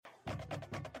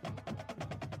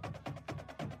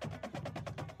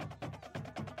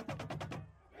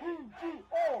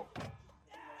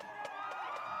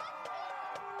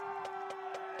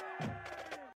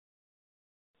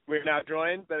We're now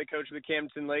joined by the coach of the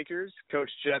Camdenton Lakers, Coach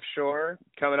Jeff Shore,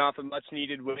 coming off a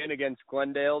much-needed win against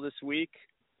Glendale this week.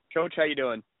 Coach, how you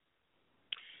doing?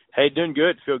 Hey, doing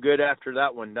good. Feel good after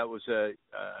that one. That was a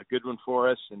good one for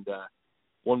us and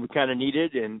one we kind of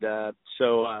needed, and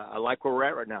so I like where we're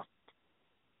at right now.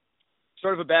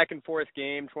 Sort of a back-and-forth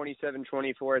game,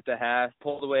 27-24 at the half,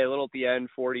 pulled away a little at the end,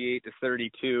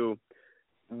 48-32.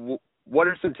 What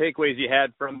are some takeaways you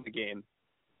had from the game?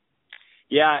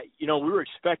 Yeah, we were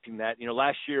expecting that.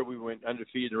 Last year we went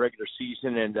undefeated in the regular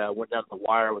season and went down to the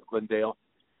wire with Glendale.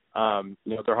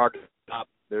 They're hard to stop.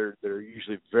 They're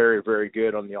usually very, very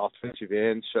good on the offensive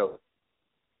end, so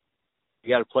you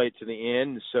got to play it to the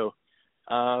end. So,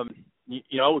 we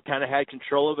kind of had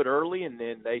control of it early, and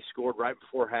then they scored right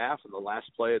before half in the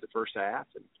last play of the first half,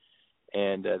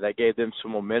 and that gave them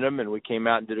some momentum, and we came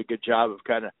out and did a good job of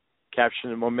kind of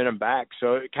capturing the momentum back.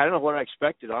 So kind of what I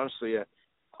expected, honestly.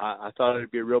 I thought it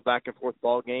would be a real back-and-forth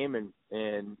ball game,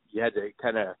 and you had to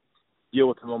kind of deal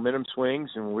with the momentum swings,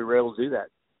 and we were able to do that.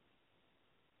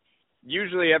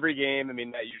 Usually every game,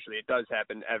 it does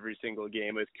happen every single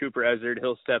game. With Cooper Ezard,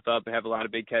 he'll step up and have a lot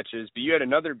of big catches. But you had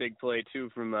another big play, too,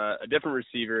 from a different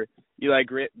receiver. Eli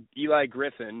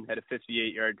Griffin had a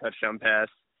 58-yard touchdown pass.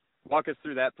 Walk us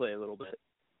through that play a little bit.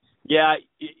 Yeah,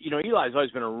 Eli's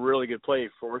always been a really good player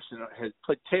for us and has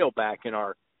played tailback in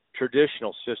our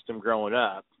traditional system growing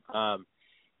up,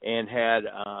 and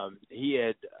he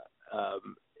had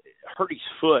hurt his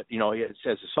foot.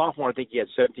 As a sophomore, I think he had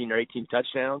 17 or 18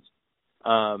 touchdowns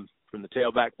from the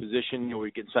tailback position.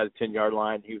 We get inside the 10-yard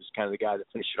line. He was kind of the guy that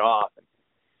finished it off. And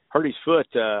hurt his foot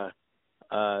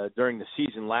during the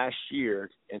season last year,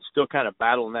 and still kind of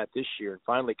battling that this year. And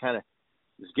finally, kind of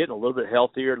is getting a little bit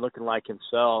healthier, looking like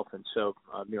himself. And so,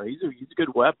 he's a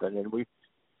good weapon. And we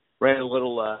ran a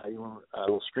little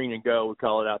screen and go, we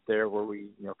call it out there, where we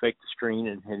faked the screen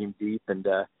and hit him deep, and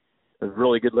it was a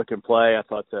really good looking play. I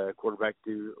thought the quarterback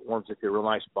warms up a real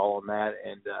nice ball on that,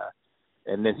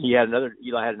 and then Eli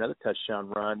had another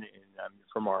touchdown run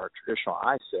from our traditional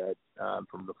eye set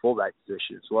from the fullback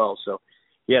position as well. So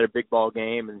he had a big ball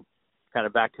game and kind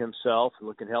of back to himself and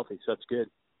looking healthy. So that's good.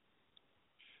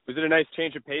 Was it a nice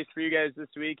change of pace for you guys this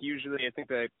week? Usually, I think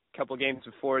the couple games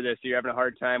before this, you're having a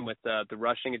hard time with the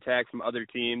rushing attack from other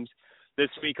teams. This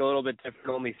week, a little bit different,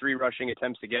 only 3 rushing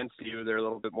attempts against you. They're a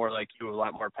little bit more like you, a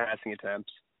lot more passing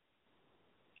attempts.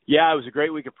 Yeah, it was a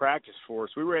great week of practice for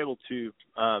us. We were able to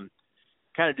kind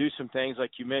of do some things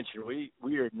like you mentioned.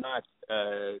 We are not,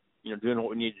 doing what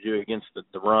we need to do against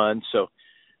the run. So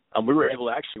we were able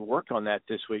to actually work on that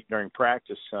this week during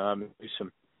practice, do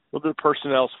some a little bit of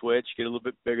personnel switch, get a little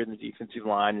bit bigger than the defensive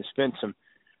line, and spend some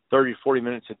 30 to 40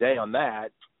 minutes a day on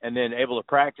that, and then able to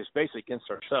practice basically against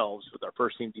ourselves with our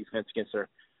first-team defense against our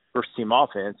first-team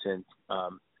offense, and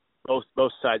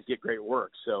both sides get great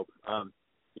work. So, it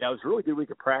was a really good week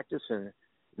of practice and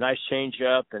a nice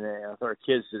change-up, and I thought our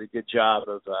kids did a good job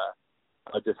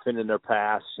of defending their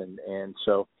pass, and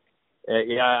so,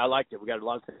 I liked it. We got a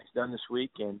lot of things done this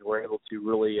week, and we're able to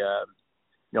really,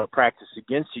 practice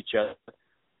against each other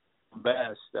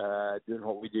best, doing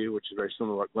what we do, which is very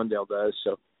similar to what Glendale does.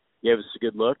 So gave us a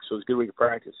good look. So it was a good week of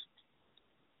practice.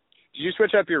 Did you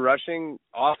switch up your rushing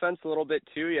offense a little bit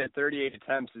too? You had 38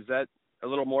 attempts. Is that a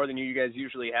little more than you guys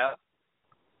usually have?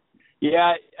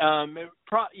 Yeah,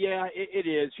 it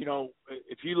is.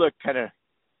 If you look kind of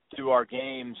through our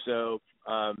games, so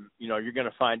you're going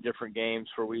to find different games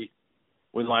where we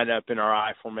line up in our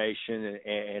I formation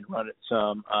and run it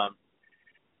some.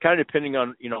 Kind of depending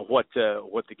on what the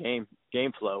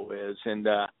game flow is, and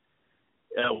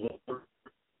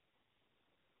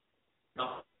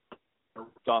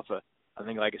off I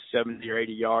think like a 70 or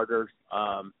 80 yarder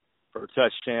for a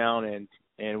touchdown,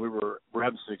 and we're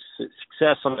having some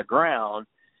success on the ground,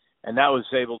 and that was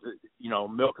able to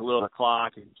milk a little of the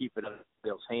clock and keep it in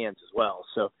Bill's hands as well.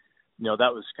 So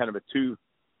that was kind of a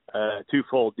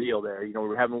twofold deal there. We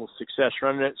were having a little success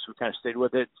running it, so we kind of stayed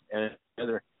with it, and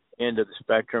another end of the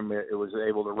spectrum, it was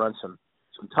able to run some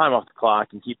time off the clock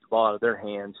and keep the ball out of their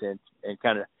hands and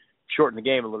kind of shorten the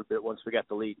game a little bit once we got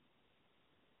the lead.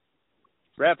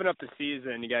 Wrapping up the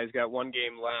season, you guys got 1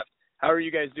 game left. How are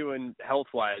you guys doing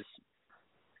health-wise?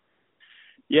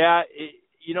 Yeah,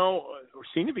 we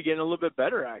seem to be getting a little bit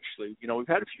better, actually. We've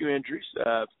had a few injuries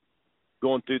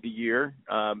going through the year.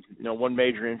 One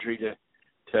major injury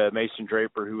to Mason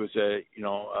Draper, who was a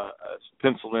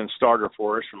penciled-in starter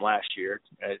for us from last year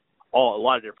at a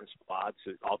lot of different spots,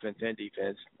 offense and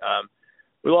defense.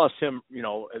 We lost him,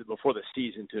 before the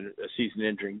season to a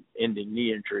season-ending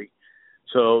knee injury.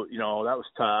 So, that was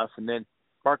tough. And then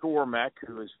Parker Wormack,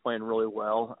 who was playing really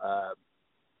well,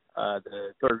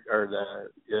 the third or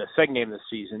the second game of the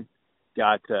season,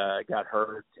 got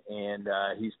hurt, and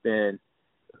he's been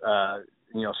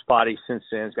spotty since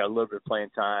then. He's got a little bit of playing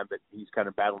time, but he's kind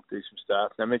of battling through some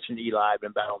stuff. And I mentioned Eli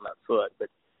been battling that foot, but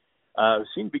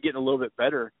seem to be getting a little bit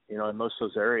better, in most of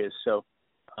those areas. So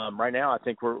right now, I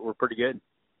think we're pretty good.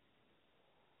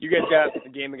 You guys got a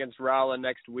game against Rolla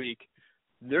next week.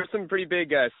 There's some pretty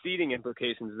big seeding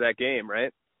implications of that game,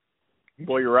 right?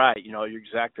 Boy, you're right. You're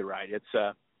exactly right.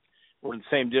 It's we're in the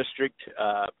same district.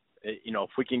 If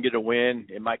we can get a win,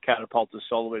 it might catapult us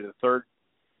all the way to the third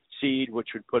seed, which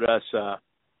would put us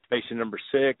facing number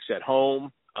 6 at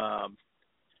home.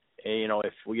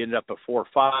 If we end up at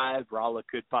 4-5, Rolla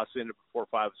could possibly end up at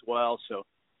 4-5 as well. So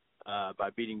by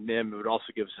beating them, it would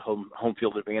also give us a home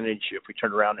field advantage if we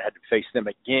turned around and had to face them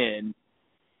again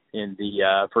in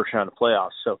the first round of playoffs.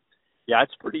 So, yeah,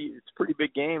 it's a pretty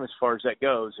big game as far as that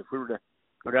goes. If we were to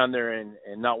go down there and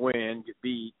not win, get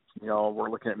beat, we're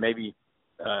looking at maybe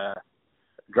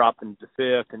dropping to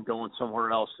 5th and going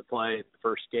somewhere else to play the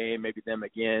first game, maybe them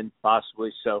again,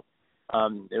 possibly. So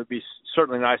it would be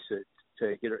certainly nice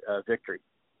to get a victory.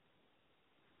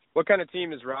 What kind of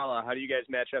team is Rolla? How do you guys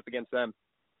match up against them?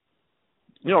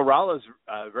 Rolla's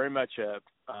very much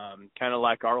kind of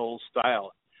like our old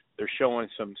style. They're showing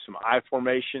some I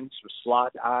formation, some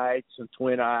slot I, some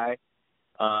twin I,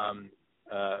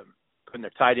 putting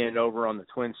their tight end over on the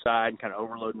twin side and kind of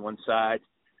overloading one side,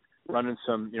 running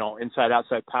some,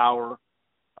 inside-outside power,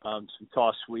 some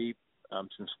toss sweep,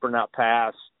 some sprint out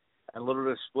pass, and a little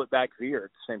bit of split back veer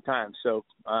at the same time. So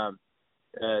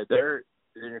they're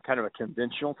kind of a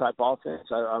conventional type offense,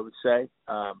 I would say.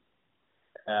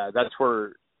 That's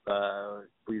where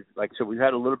we've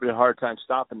had a little bit of a hard time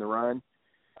stopping the run.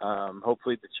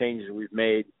 Hopefully the changes we've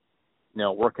made,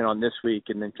 working on this week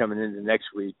and then coming into next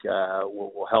week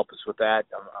will help us with that.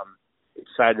 I'm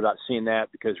excited about seeing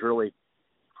that because really,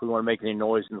 if we want to make any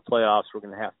noise in the playoffs, we're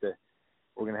going to have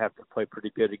to play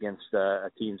pretty good against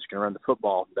a team that's going to run the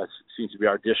football. That seems to be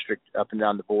our district up and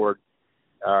down the board.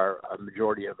 A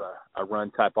majority of a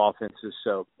run type offenses.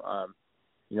 So,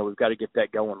 we've got to get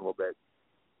that going a little bit.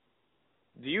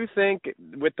 Do you think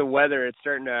with the weather, it's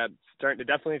starting to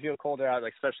definitely feel colder out,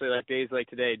 especially like days like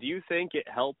today? Do you think it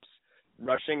helps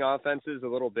rushing offenses a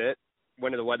little bit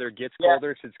when the weather gets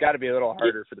colder? So it's got to be a little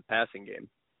harder for the passing game.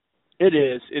 It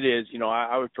is.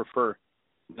 I would prefer.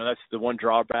 That's the one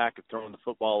drawback of throwing the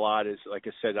football a lot is, like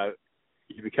I said,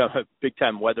 you become a big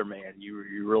time weatherman.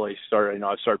 You really start.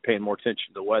 I've started paying more attention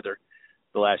to the weather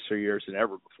the last 3 years than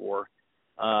ever before.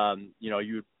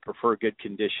 You would prefer good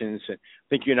conditions. And I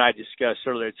think you and I discussed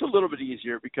earlier, it's a little bit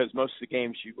easier because most of the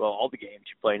games all the games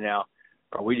you play now,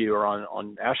 or we do, are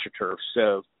on AstroTurf.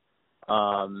 So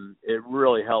it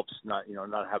really helps not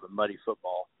have a muddy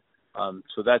football.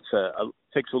 So that's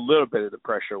takes a little bit of the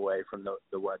pressure away from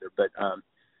the weather. But,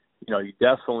 you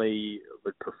definitely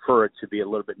would prefer it to be a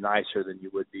little bit nicer than you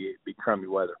would be crummy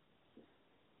weather.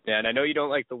 Yeah, and I know you don't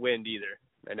like the wind either.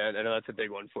 I know that's a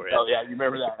big one for you. Oh, yeah, you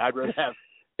remember that. I'd rather have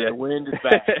the wind is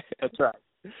bad. That's right.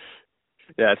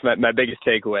 Yeah, it's my biggest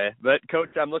takeaway. But, Coach,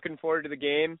 I'm looking forward to the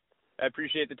game. I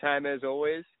appreciate the time as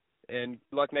always, and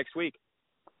good luck next week.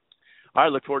 All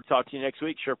right, look forward to talking to you next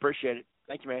week. Sure appreciate it.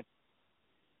 Thank you, man.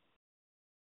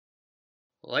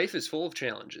 Life is full of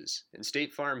challenges, and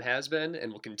State Farm has been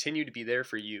and will continue to be there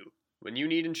for you. When you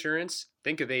need insurance,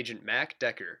 think of Agent Mac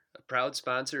Decker, a proud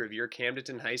sponsor of your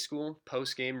Camdenton High School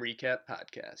post-game recap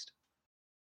podcast.